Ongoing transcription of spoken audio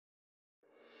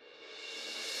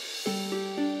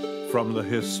From the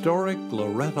historic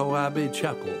Loretto Abbey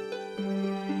Chapel,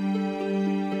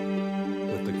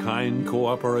 with the kind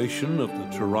cooperation of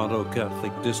the Toronto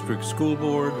Catholic District School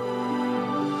Board,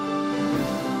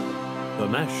 the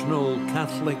National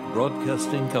Catholic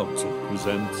Broadcasting Council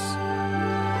presents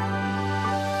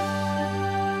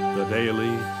the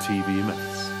Daily TV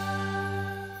Mass.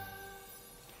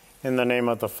 In the name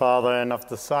of the Father, and of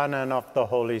the Son, and of the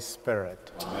Holy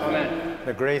Spirit. Amen.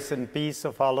 The grace and peace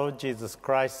of our Lord Jesus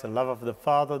Christ, the love of the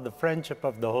Father, the friendship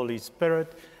of the Holy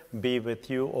Spirit be with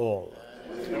you all.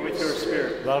 And with your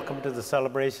spirit. Welcome to the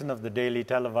celebration of the daily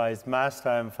televised Mass.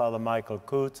 I am Father Michael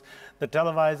Coutts. The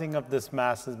televising of this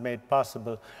Mass is made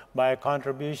possible by a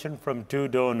contribution from two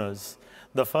donors.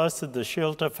 The first is the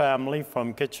Schilter family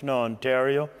from Kitchener,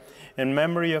 Ontario, in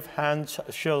memory of Hans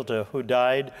Schilter, who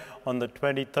died on the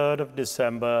 23rd of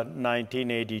December,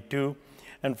 1982,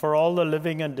 and for all the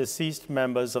living and deceased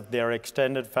members of their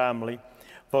extended family,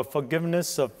 for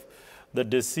forgiveness of the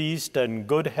deceased and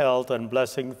good health and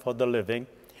blessing for the living,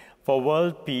 for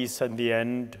world peace and the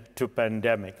end to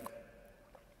pandemic.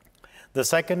 The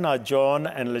second are John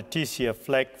and Leticia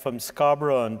Fleck from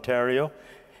Scarborough, Ontario,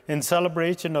 in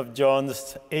celebration of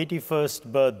John's 81st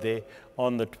birthday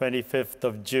on the 25th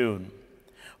of June,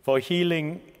 for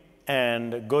healing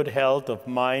and good health of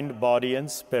mind, body, and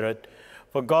spirit,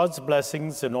 for God's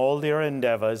blessings in all their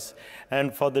endeavors,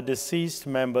 and for the deceased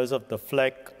members of the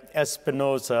Fleck,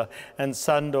 Espinosa, and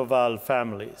Sandoval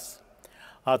families.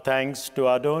 Our thanks to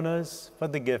our donors for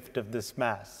the gift of this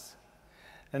Mass.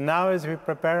 And now, as we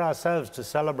prepare ourselves to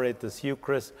celebrate this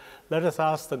Eucharist, let us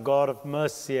ask the God of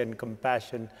mercy and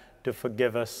compassion to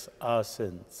forgive us our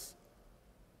sins.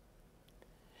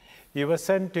 You were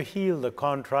sent to heal the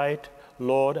contrite.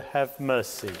 Lord, have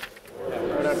mercy.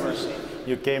 Lord, have mercy.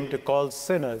 You came to call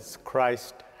sinners.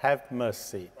 Christ, have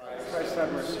mercy. Christ,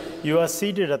 have mercy. You are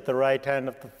seated at the right hand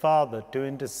of the Father to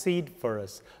intercede for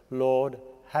us. Lord,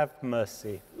 have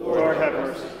mercy. Lord, have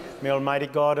mercy. May Almighty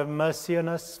God have mercy on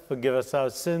us, forgive us our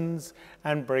sins,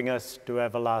 and bring us to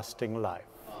everlasting life.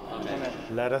 Amen.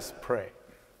 Let us pray.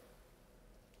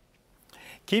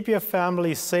 Keep your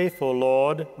family safe, O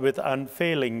Lord, with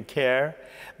unfailing care,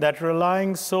 that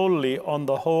relying solely on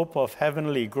the hope of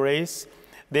heavenly grace,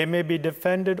 they may be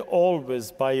defended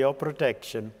always by your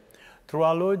protection. Through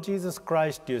our Lord Jesus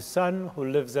Christ, your Son, who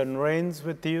lives and reigns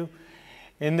with you,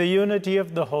 in the unity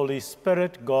of the Holy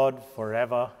Spirit, God,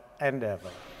 forever and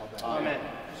ever. Amen.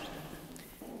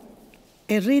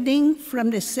 A reading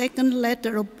from the second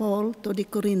letter of Paul to the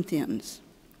Corinthians.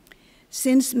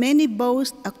 Since many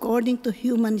boast according to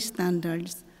human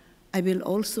standards, I will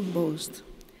also boast.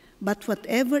 But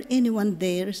whatever anyone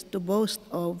dares to boast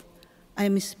of, I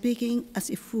am speaking as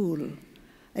a fool.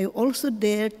 I also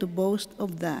dare to boast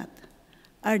of that.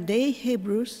 Are they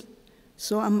Hebrews?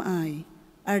 So am I.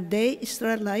 Are they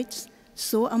Israelites?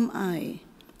 So am I.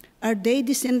 Are they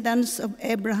descendants of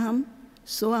Abraham?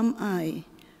 So am I.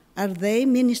 Are they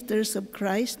ministers of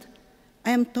Christ?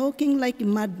 I am talking like a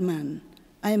madman.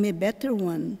 I am a better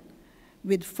one,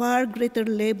 with far greater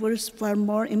labors, far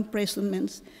more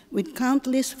imprisonments, with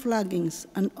countless floggings,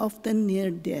 and often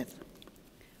near death.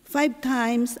 5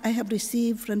 times I have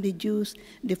received from the Jews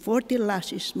the 40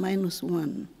 lashes minus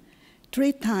 1.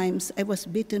 3 times I was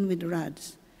beaten with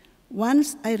rods.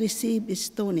 Once I received a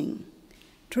stoning.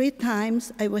 3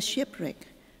 times I was shipwrecked.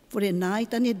 For a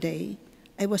night and a day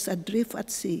I was adrift at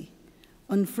sea,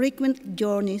 on frequent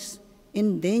journeys,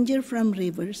 in danger from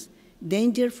rivers,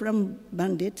 danger from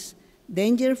bandits,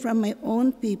 danger from my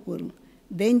own people,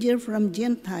 danger from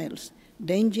Gentiles,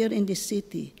 danger in the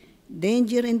city,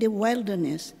 danger in the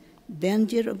wilderness,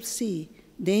 danger of sea,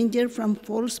 danger from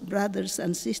false brothers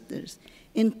and sisters,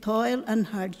 in toil and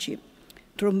hardship,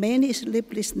 through many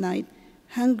sleepless nights,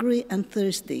 hungry and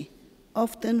thirsty,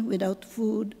 often without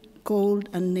food, cold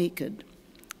and naked.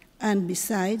 And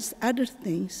besides other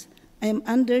things, I am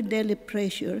under daily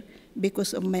pressure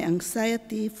because of my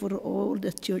anxiety for all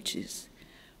the churches.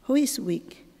 Who is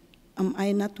weak? Am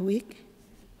I not weak?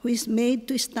 Who is made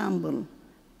to stumble?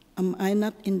 Am I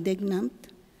not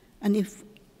indignant? And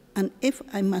if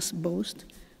I must boast,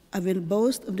 I will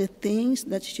boast of the things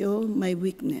that show my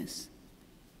weakness.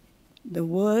 The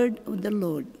word of the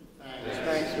Lord.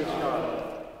 Thanks be to God.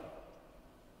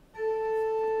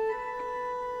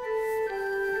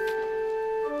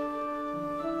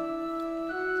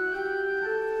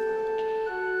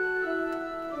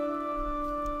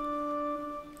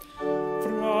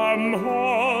 From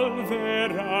all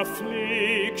their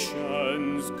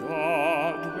afflictions,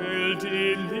 God will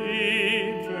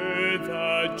deliver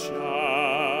the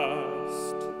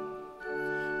just.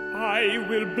 I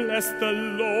will bless the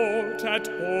Lord at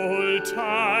all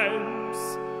times.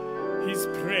 His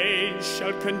praise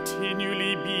shall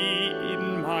continually be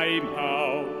in my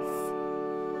mouth.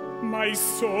 My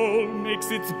soul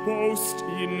makes its boast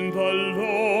in the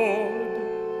Lord.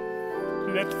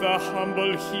 Let the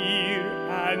humble hear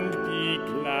and be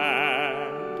glad.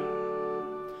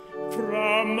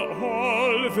 From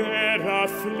all their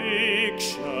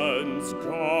afflictions,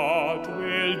 God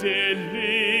will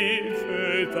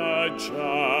deliver the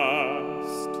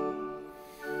just.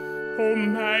 Oh,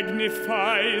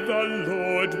 magnify the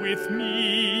Lord with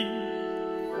me,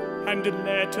 and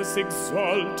let us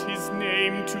exalt his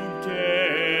name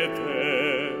together.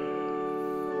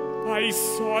 I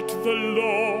sought the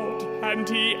Lord, and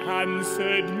he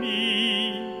answered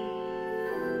me,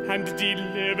 and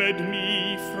delivered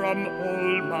me from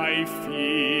all my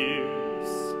fears.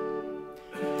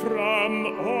 From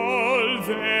all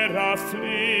their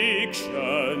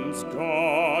afflictions,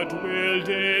 God will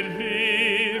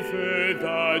deliver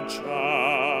the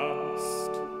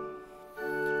just.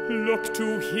 Look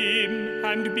to him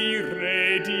and be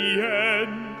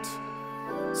radiant,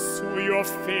 so your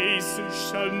faces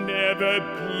shall never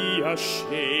be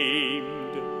ashamed.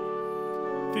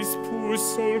 This poor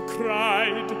soul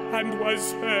cried and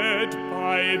was heard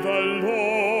by the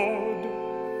Lord,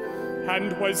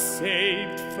 and was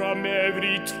saved from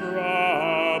every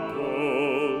trouble.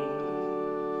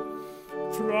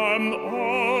 From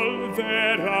all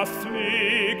their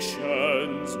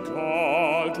afflictions,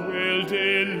 God will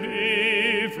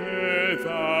deliver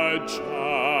the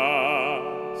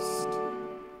just.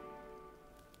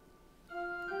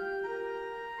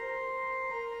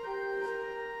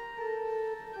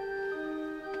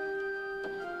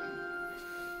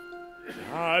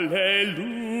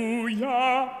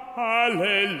 Hallelujah,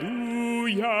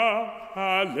 hallelujah,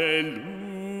 hallelujah.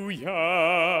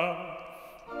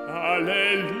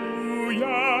 Hallelujah,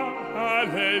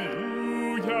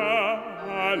 hallelujah,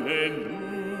 hallelujah.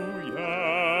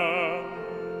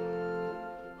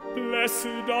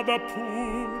 Blessed are the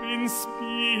poor in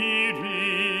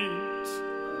spirit,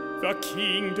 the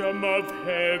kingdom of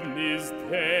heaven is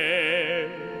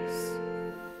theirs.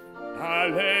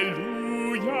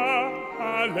 Hallelujah,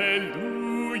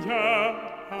 hallelujah,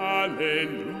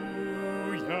 hallelujah.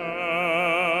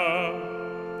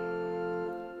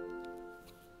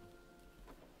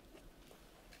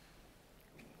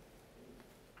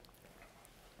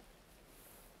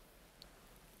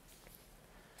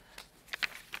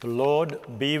 The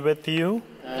Lord be with you.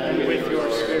 And with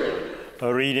your spirit.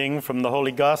 A reading from the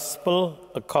Holy Gospel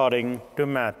according to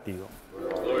Matthew.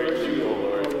 Glory to you, O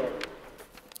Lord.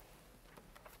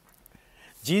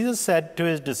 Jesus said to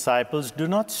his disciples, "Do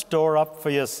not store up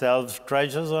for yourselves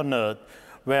treasures on earth,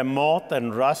 where moth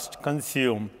and rust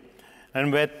consume,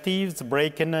 and where thieves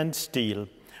break in and steal,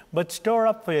 but store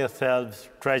up for yourselves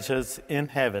treasures in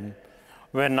heaven,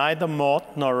 where neither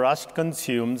moth nor rust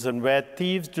consumes, and where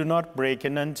thieves do not break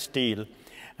in and steal.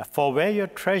 For where your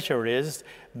treasure is,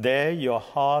 there your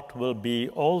heart will be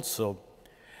also.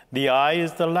 The eye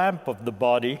is the lamp of the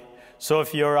body, so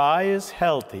if your eye is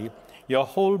healthy, your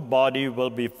whole body will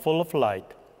be full of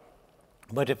light.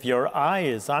 But if your eye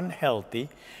is unhealthy,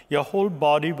 your whole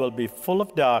body will be full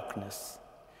of darkness.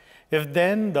 If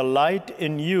then the light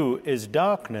in you is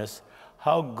darkness,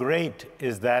 how great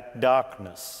is that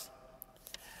darkness?"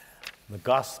 The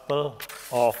Gospel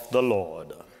of the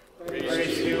Lord.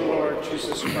 Praise to you, Lord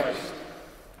Jesus Christ.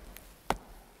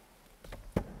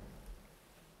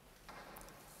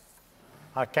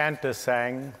 Our cantor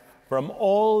sang, "From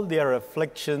all their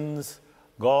afflictions,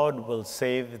 God will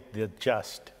save the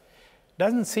just."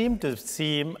 Doesn't seem to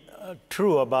seem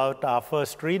true about our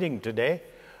first reading today.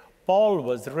 Paul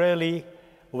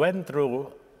went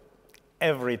through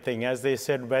everything, as they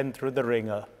said, went through the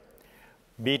ringer.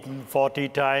 Beaten 40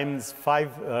 times,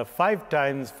 five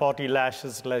times 40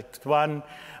 lashes like one,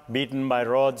 beaten by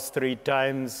rods 3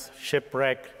 times,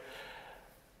 shipwrecked.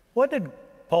 What did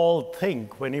Paul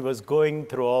think when he was going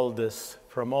through all this?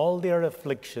 From all their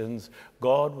afflictions,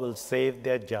 God will save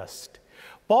their just.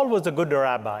 Paul was a good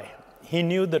rabbi. He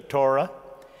knew the Torah.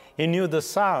 He knew the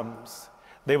Psalms.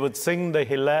 They would sing the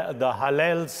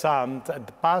Hallel Psalms at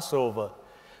the Passover.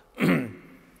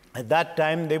 At that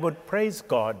time, they would praise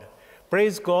God.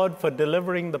 Praise God for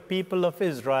delivering the people of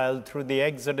Israel through the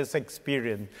Exodus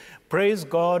experience. Praise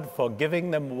God for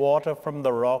giving them water from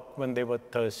the rock when they were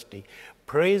thirsty.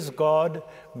 Praise God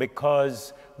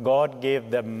because God gave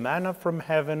them manna from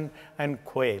heaven and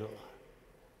quail.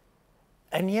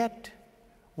 And yet,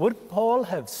 would Paul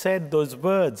have said those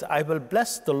words, "I will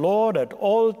bless the Lord at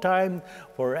all times,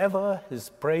 forever his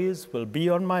praise will be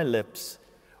on my lips,"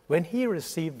 when he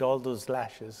received all those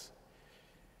lashes?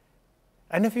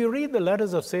 And if you read the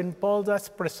letters of St. Paul, that's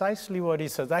precisely what he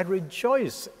says. I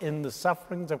rejoice in the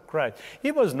sufferings of Christ.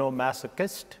 He was no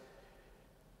masochist.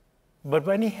 But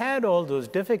when he had all those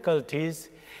difficulties,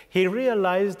 he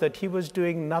realized that he was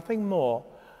doing nothing more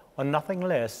or nothing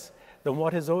less than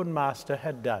what his own master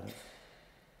had done.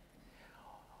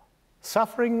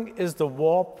 Suffering is the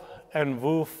warp and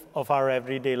woof of our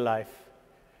everyday life.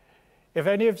 If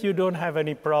any of you don't have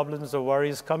any problems or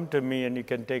worries, come to me and you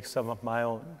can take some of my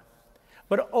own.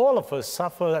 But all of us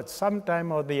suffer at some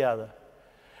time or the other.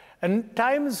 And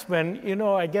times when,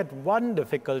 I get one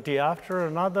difficulty after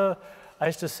another, I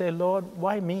used to say, Lord,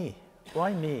 why me?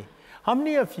 Why me? How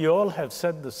many of you all have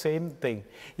said the same thing?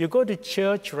 You go to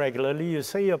church regularly, you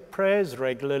say your prayers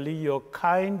regularly, you're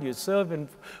kind, you serve in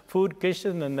food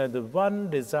kitchen, and then there's one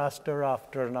disaster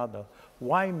after another.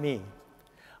 Why me?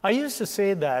 I used to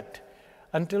say that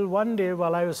until one day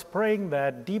while I was praying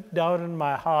that, deep down in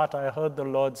my heart, I heard the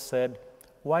Lord said,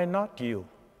 why not you?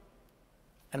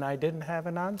 And I didn't have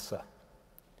an answer.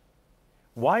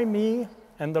 Why me?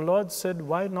 And the Lord said,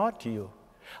 why not you?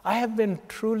 I have been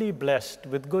truly blessed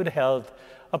with good health,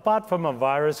 apart from a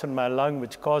virus in my lung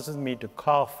which causes me to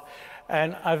cough.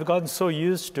 And I've gotten so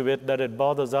used to it that it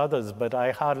bothers others, but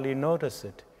I hardly notice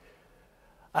it.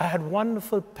 I had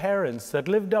wonderful parents that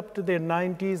lived up to their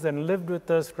 90s and lived with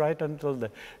us right until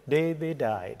the day they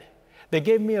died. They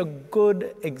gave me a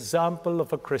good example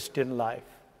of a Christian life.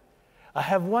 I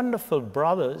have wonderful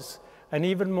brothers and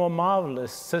even more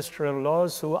marvelous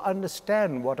sister-in-laws who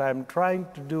understand what I'm trying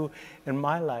to do in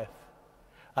my life.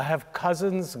 I have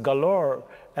cousins galore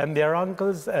and their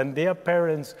uncles and their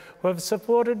parents who have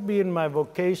supported me in my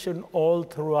vocation all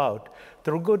throughout,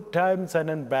 through good times and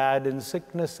in bad, in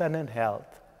sickness and in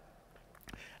health.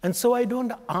 And so I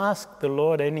don't ask the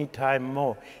Lord any time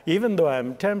more, even though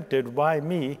I'm tempted, why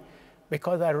me?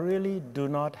 Because I really do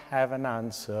not have an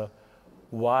answer.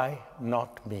 Why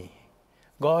not me?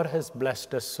 God has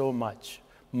blessed us so much,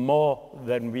 more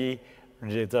than we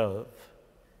deserve.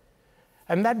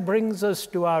 And that brings us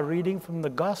to our reading from the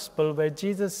gospel where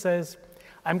Jesus says,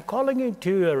 I'm calling you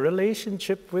to a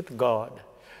relationship with God.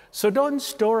 So don't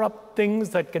store up things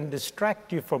that can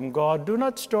distract you from God. Do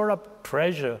not store up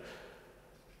treasure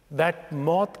that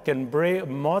moth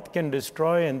can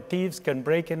destroy and thieves can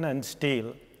break in and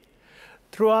steal.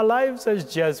 Through our lives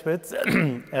as Jesuits,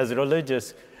 as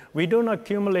religious, we don't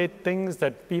accumulate things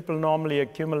that people normally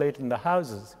accumulate in the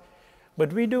houses.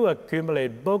 But we do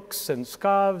accumulate books and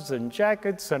scarves and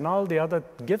jackets and all the other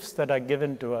gifts that are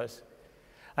given to us.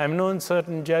 I've known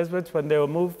certain Jesuits, when they were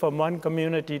moved from one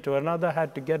community to another,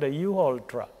 had to get a U-Haul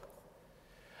truck.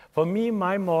 For me,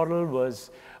 my model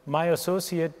was my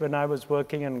associate when I was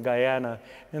working in Guyana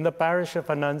in the parish of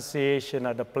Annunciation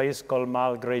at a place called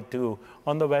Malgré Tout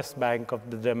on the west bank of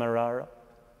the Demerara.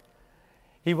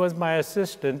 He was my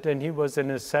assistant and he was in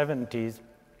his 70s.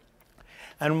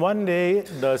 And one day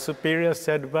the superior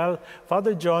said, well,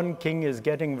 Father John King is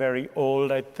getting very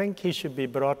old. I think he should be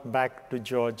brought back to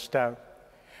Georgetown.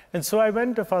 And so I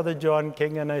went to Father John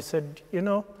King and I said,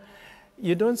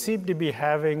 you don't seem to be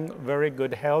having very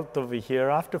good health over here.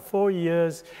 After 4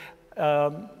 years,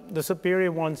 the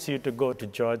superior wants you to go to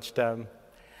Georgetown.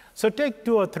 So take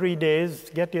 2 or 3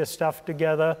 days, get your stuff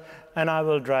together, and I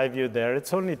will drive you there.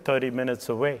 It's only 30 minutes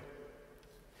away.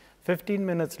 15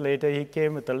 minutes later, he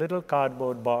came with a little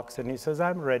cardboard box, and he says,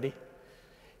 I'm ready.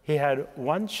 He had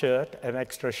one shirt, an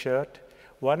extra shirt,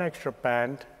 one extra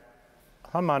pant,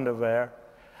 some underwear,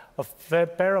 a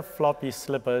pair of floppy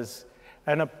slippers,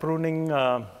 and a pruning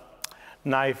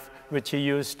knife which he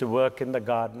used to work in the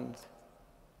gardens.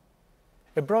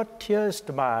 It brought tears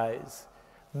to my eyes.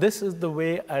 This is the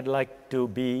way I'd like to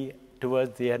be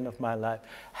towards the end of my life,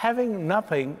 having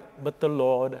nothing but the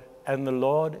Lord and the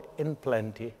Lord in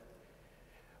plenty.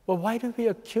 Well, why do we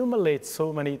accumulate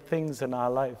so many things in our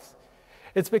lives?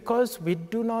 It's because we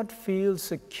do not feel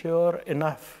secure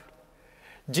enough.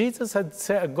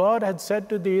 God had said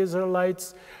to the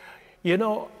Israelites,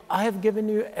 I have given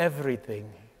you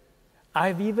everything.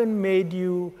 I've even made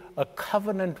you a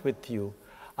covenant with you.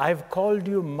 I've called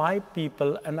you my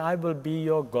people, and I will be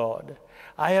your God.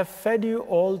 I have fed you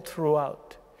all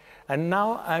throughout. And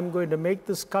now I'm going to make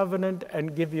this covenant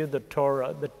and give you the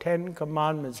Torah, the 10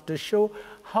 Commandments, to show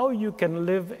how you can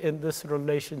live in this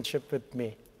relationship with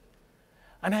me.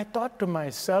 And I thought to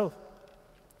myself,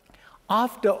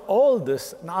 after all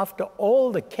this, and after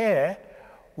all the care,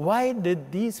 why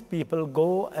did these people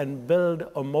go and build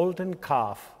a molten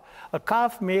calf, a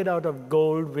calf made out of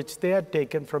gold, which they had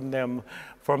taken from them,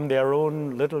 from their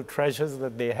own little treasures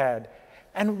that they had,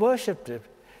 and worshipped it?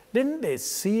 Didn't they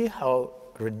see how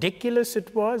ridiculous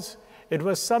it was? It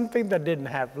was something that didn't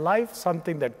have life,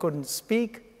 something that couldn't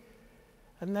speak.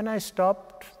 And then I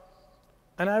stopped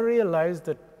and I realized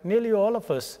that nearly all of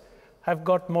us have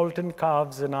got molten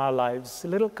calves in our lives,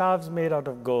 little calves made out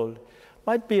of gold.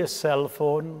 Might be a cell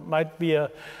phone, might be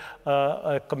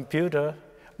a computer,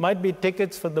 might be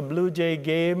tickets for the Blue Jay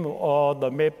game or the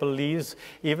Maple Leafs,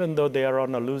 even though they are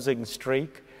on a losing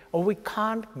streak, or we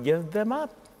can't give them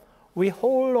up. We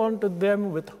hold on to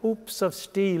them with hoops of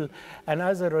steel, and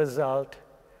as a result,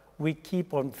 we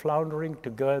keep on floundering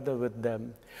together with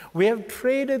them. We have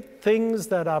traded things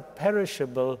that are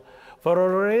perishable for a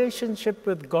relationship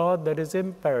with God that is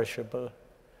imperishable.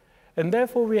 And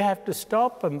therefore, we have to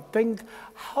stop and think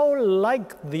how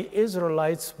like the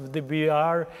Israelites we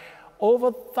are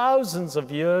over thousands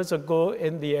of years ago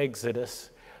in the Exodus.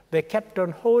 They kept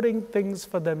on hoarding things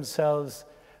for themselves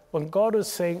when God was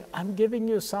saying, I'm giving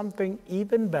you something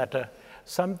even better,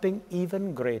 something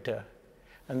even greater.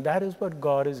 And that is what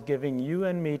God is giving you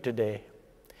and me today.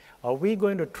 Are we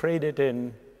going to trade it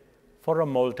in for a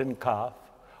molten calf?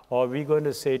 Or are we going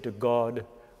to say to God,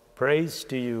 praise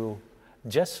to you,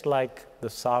 just like the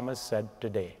psalmist said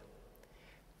today?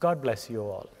 God bless you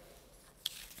all.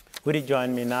 Would you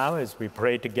join me now as we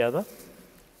pray together?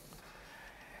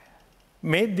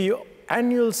 May the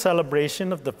annual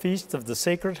celebration of the Feast of the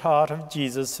Sacred Heart of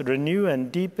Jesus renew and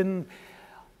deepen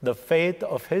the faith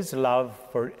of his love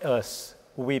for us.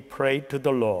 We pray to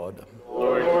the Lord.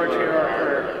 Lord, hear our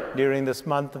prayer. During this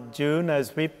month of June,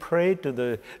 as we pray to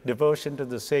the devotion to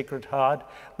the Sacred Heart,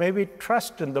 may we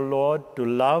trust in the Lord to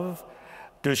love,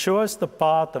 to show us the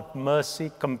path of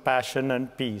mercy, compassion,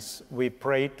 and peace. We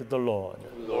pray to the Lord.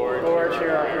 Lord,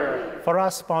 hear our prayer. For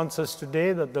our sponsors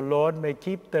today, that the Lord may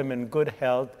keep them in good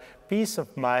health, peace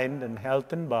of mind, and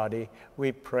health in body,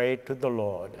 we pray to the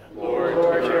Lord.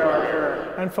 Lord, hear our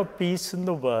prayer. And for peace in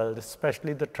the world,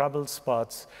 especially the troubled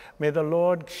spots, may the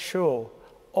Lord show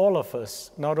all of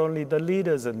us, not only the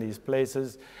leaders in these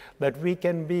places, that we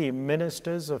can be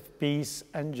ministers of peace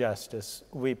and justice.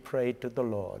 We pray to the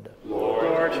Lord.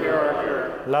 Lord, hear our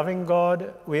prayer. Loving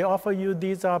God, we offer you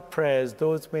these our prayers,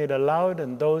 those made aloud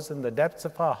and those in the depths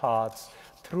of our hearts,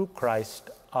 through Christ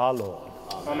our Lord.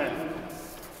 Amen.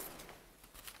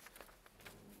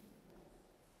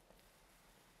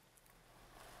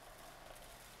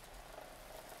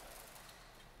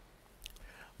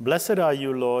 Blessed are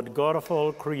you, Lord, God of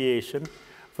all creation,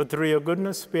 for through your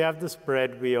goodness we have this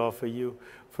bread we offer you,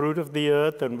 fruit of the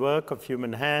earth and work of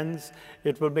human hands.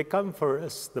 It will become for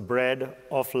us the bread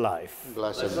of life.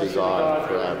 Blessed be God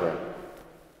forever.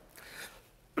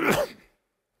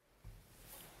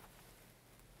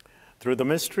 Through the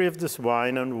mystery of this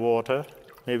wine and water,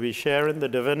 may we share in the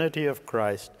divinity of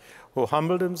Christ, who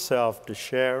humbled himself to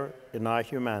share in our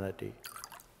humanity.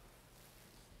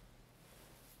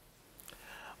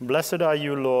 Blessed are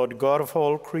you, Lord, God of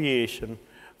all creation,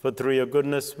 for through your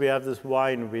goodness we have this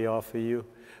wine we offer you,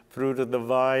 fruit of the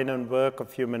vine and work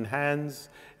of human hands.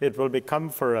 It will become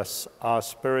for us our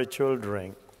spiritual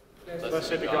drink.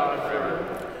 Blessed be God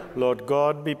forever. Lord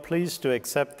God, be pleased to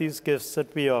accept these gifts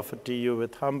that we offer to you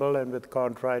with humble and with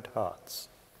contrite hearts.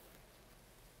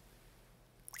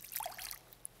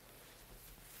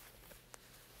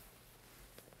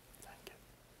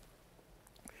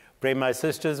 Pray, my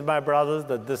sisters and my brothers,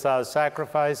 that this our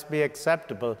sacrifice be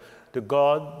acceptable to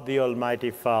God, the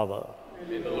Almighty Father.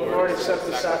 May the Lord accept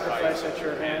the sacrifice at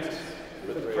your hands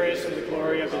for the praise and the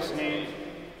glory of his name,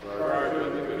 for our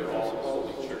good and the good of all the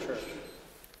Holy Church.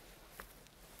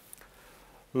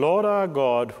 Lord our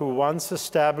God, who once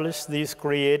established these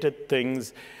created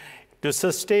things to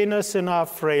sustain us in our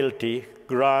frailty,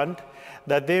 grant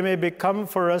that they may become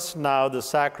for us now the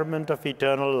sacrament of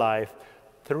eternal life,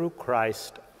 through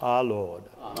Christ our Lord.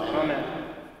 Amen.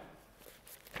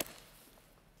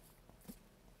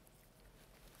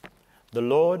 The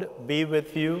Lord be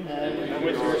with you. And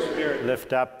with your spirit.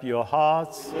 Lift up your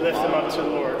hearts. Lift them up to the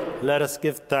Lord. Let us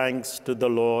give thanks to the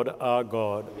Lord our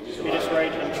God. It is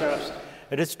right and just.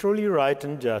 It is truly right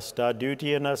and just, our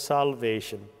duty and our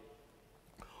salvation,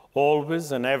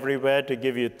 always and everywhere to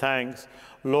give you thanks,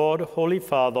 Lord, Holy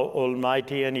Father,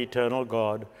 Almighty and eternal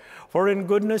God. For in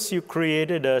goodness you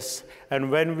created us,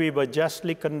 and when we were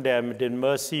justly condemned, in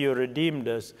mercy you redeemed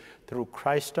us through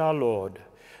Christ our Lord.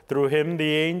 Through him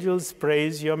the angels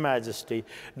praise your majesty,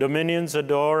 dominions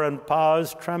adore, and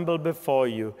powers tremble before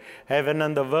you. Heaven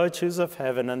and the virtues of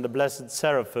heaven and the blessed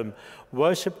seraphim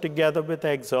worship together with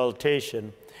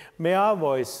exaltation. May our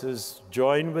voices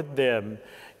join with them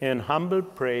in humble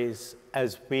praise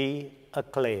as we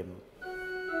acclaim.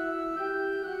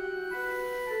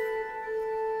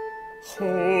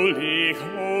 Holy,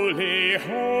 holy,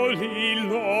 holy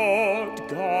Lord,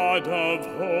 God of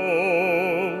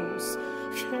hosts,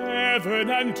 heaven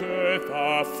and earth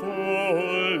are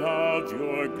full of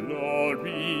your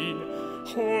glory.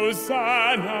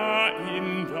 Hosanna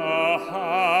in the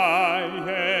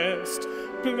highest.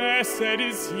 Blessed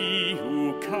is he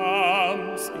who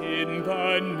comes in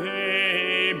the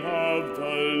name of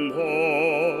the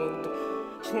Lord.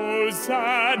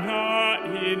 Hosanna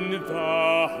in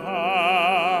the highest.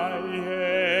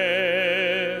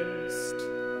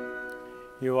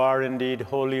 You are indeed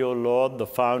holy, O Lord, the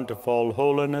fount of all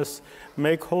holiness.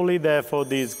 Make holy, therefore,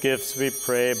 these gifts, we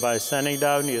pray, by sending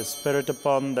down your Spirit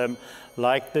upon them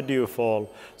like the dewfall,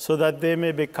 so that they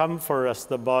may become for us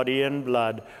the body and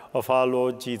blood of our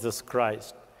Lord Jesus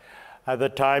Christ. At the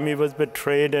time he was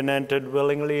betrayed and entered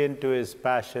willingly into his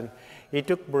passion, he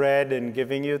took bread and,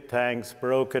 giving you thanks,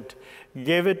 broke it,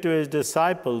 gave it to his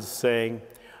disciples, saying,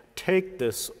 "Take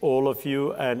this, all of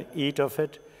you, and eat of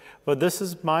it, for this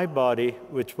is my body,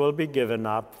 which will be given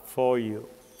up for you."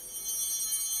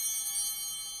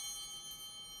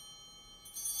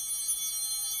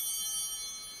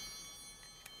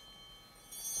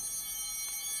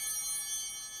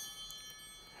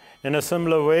 In a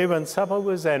similar way, when supper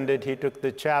was ended, he took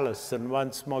the chalice, and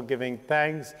once more giving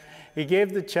thanks, he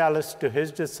gave the chalice to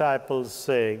his disciples,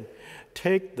 saying,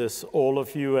 "Take this, all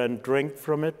of you, and drink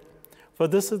from it, for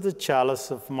this is the chalice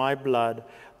of my blood,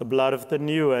 the blood of the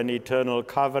new and eternal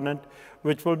covenant,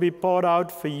 which will be poured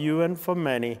out for you and for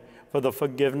many for the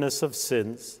forgiveness of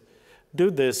sins.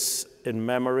 Do this in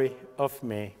memory of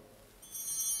me."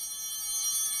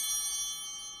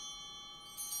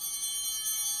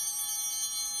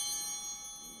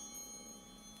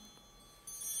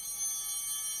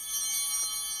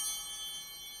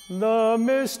 The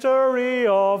mystery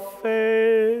of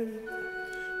faith.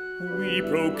 We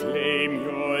proclaim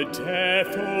your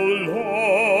death, O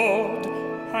Lord,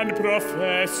 and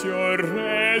profess your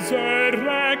resurrection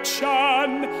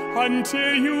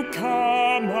until you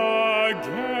come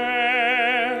again.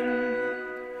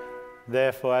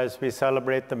 Therefore, as we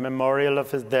celebrate the memorial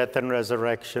of his death and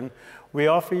resurrection, we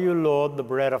offer you, Lord, the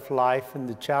bread of life and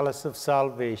the chalice of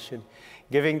salvation,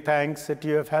 giving thanks that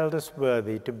you have held us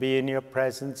worthy to be in your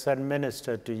presence and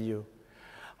minister to you.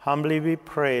 Humbly we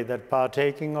pray that,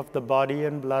 partaking of the body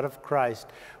and blood of Christ,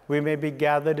 we may be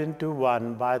gathered into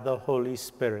one by the Holy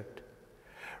Spirit.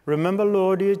 Remember,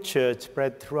 Lord, your church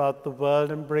spread throughout the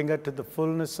world and bring her to the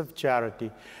fullness of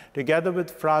charity, together with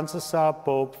Francis our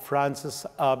Pope, Francis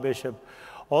our Bishop,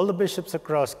 all the bishops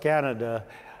across Canada,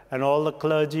 and all the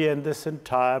clergy and this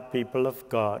entire people of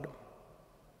God.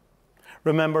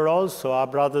 Remember also our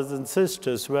brothers and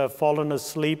sisters who have fallen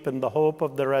asleep in the hope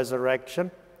of the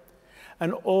resurrection,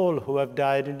 and all who have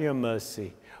died in your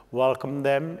mercy. Welcome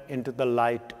them into the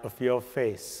light of your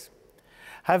face.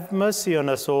 Have mercy on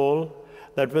us all,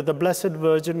 that with the Blessed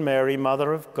Virgin Mary,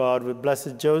 Mother of God, with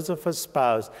blessed Joseph, her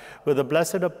spouse, with the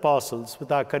blessed apostles,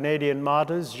 with our Canadian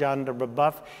martyrs, Jean de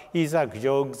Brebeuf, Isaac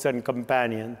Jogues, and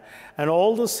companion, and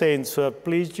all the saints who have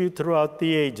pleased you throughout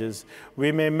the ages,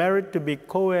 we may merit to be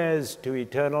co-heirs to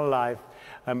eternal life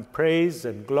and praise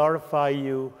and glorify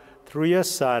you through your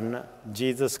Son,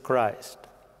 Jesus Christ.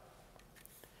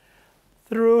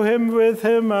 Through him, with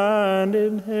him, and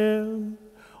in him,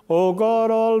 O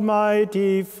God,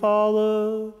 Almighty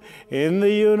Father, in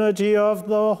the unity of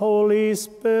the Holy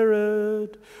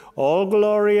Spirit, all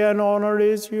glory and honor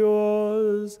is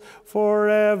yours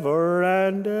forever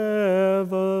and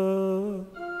ever.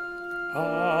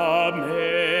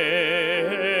 Amen.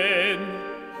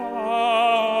 Amen.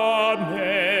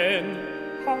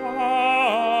 Amen.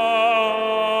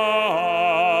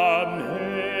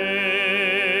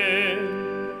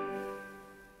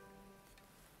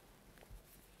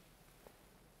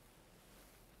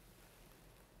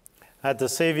 At the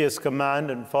Savior's command,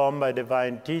 informed by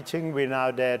divine teaching, we now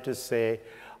dare to say,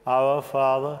 Our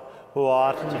Father, who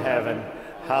art in heaven,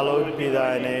 hallowed be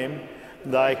thy name.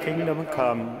 Thy kingdom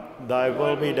come, thy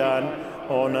will be done,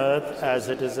 on earth as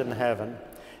it is in heaven.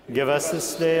 Give us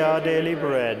this day our daily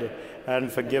bread,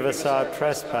 and forgive us our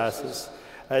trespasses,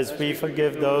 as we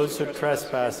forgive those who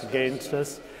trespass against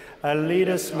us. And lead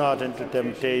us not into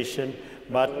temptation,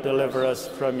 but deliver us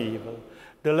from evil.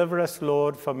 Deliver us,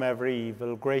 Lord, from every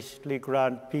evil. Graciously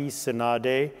grant peace in our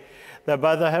day, that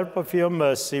by the help of your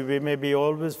mercy we may be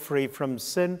always free from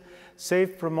sin,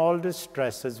 safe from all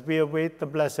distress, as we await the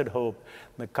blessed hope,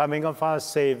 the coming of our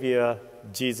Savior,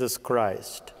 Jesus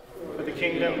Christ. For the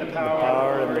kingdom, the The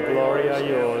power and the glory are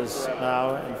yours,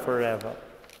 now and forever.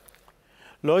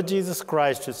 Lord Jesus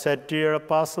Christ, who said to your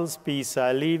apostles, Peace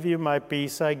I leave you, my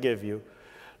peace I give you.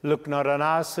 Look not on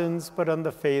our sins, but on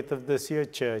the faith of this your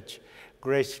church.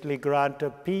 Graciously grant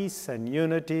her peace and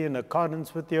unity in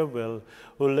accordance with your will,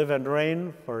 who live and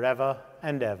reign forever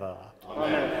and ever.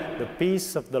 Amen. The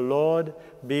peace of the Lord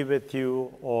be with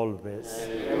you always.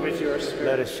 And with your spirit.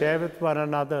 Let us share with one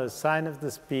another a sign of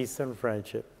this peace and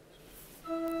friendship.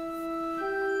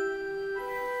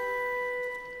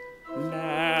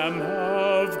 Lamb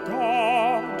of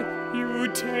God, you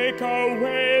take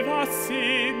away the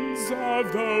sins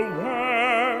of the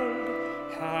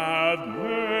world. Have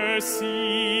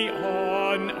mercy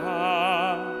on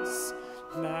us.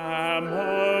 Lamb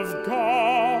of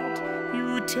God,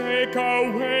 you take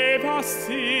away the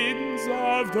sins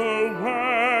of the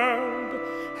world.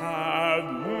 Have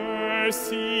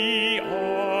mercy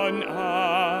on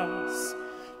us.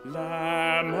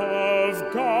 Lamb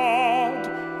of God,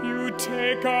 you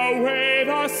take away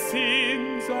the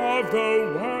sins of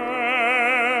the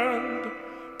world.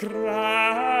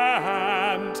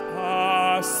 Grant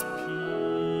us peace.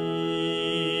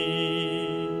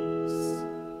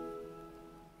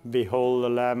 Behold the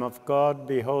Lamb of God,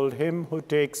 behold him who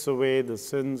takes away the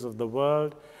sins of the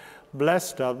world.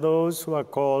 Blessed are those who are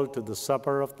called to the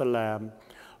supper of the Lamb.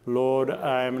 Lord,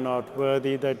 I am not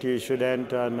worthy that you should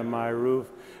enter under my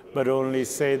roof, but only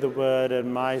say the word,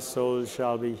 and my soul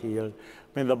shall be healed.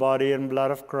 May the body and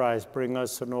blood of Christ bring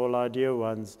us and all our dear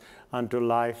ones unto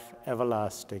life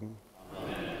everlasting.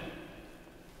 Amen.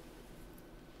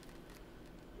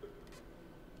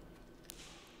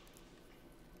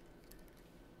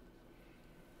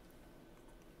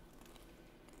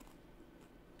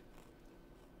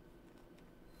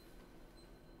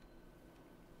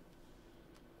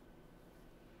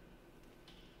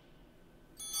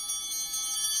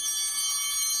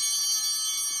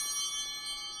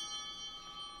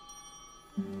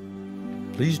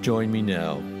 Please join me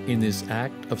now in this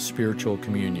act of spiritual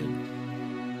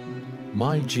communion.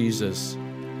 My Jesus,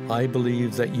 I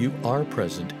believe that you are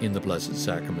present in the Blessed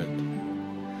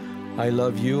Sacrament. I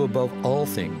love you above all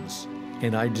things,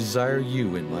 and I desire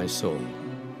you in my soul.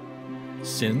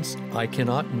 Since I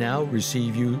cannot now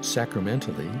receive you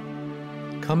sacramentally,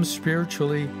 come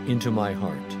spiritually into my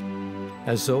heart,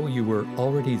 as though you were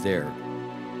already there.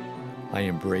 I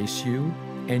embrace you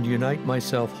and unite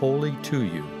myself wholly to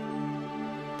you.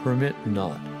 Permit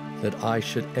not that I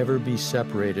should ever be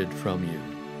separated from you.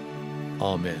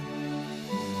 Amen.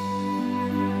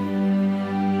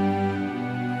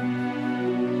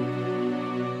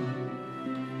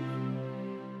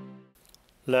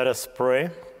 Let us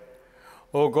pray.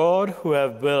 O God, who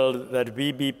have willed that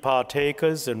we be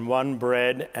partakers in one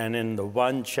bread and in the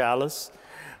one chalice,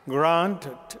 grant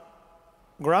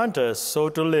us so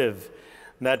to live,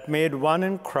 that made one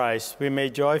in Christ we may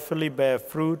joyfully bear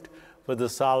fruit for the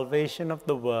salvation of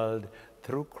the world,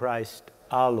 through Christ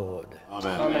our Lord.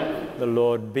 Amen. Amen. The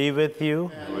Lord be with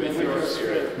you. And with your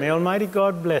spirit. May Almighty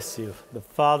God bless you, the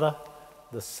Father,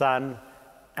 the Son,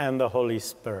 and the Holy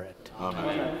Spirit.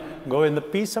 Amen. Go in the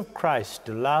peace of Christ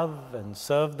to love and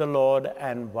serve the Lord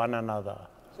and one another.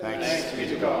 Thanks be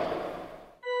to God.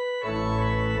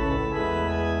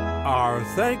 Our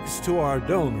thanks to our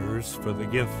donors for the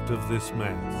gift of this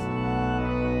Mass.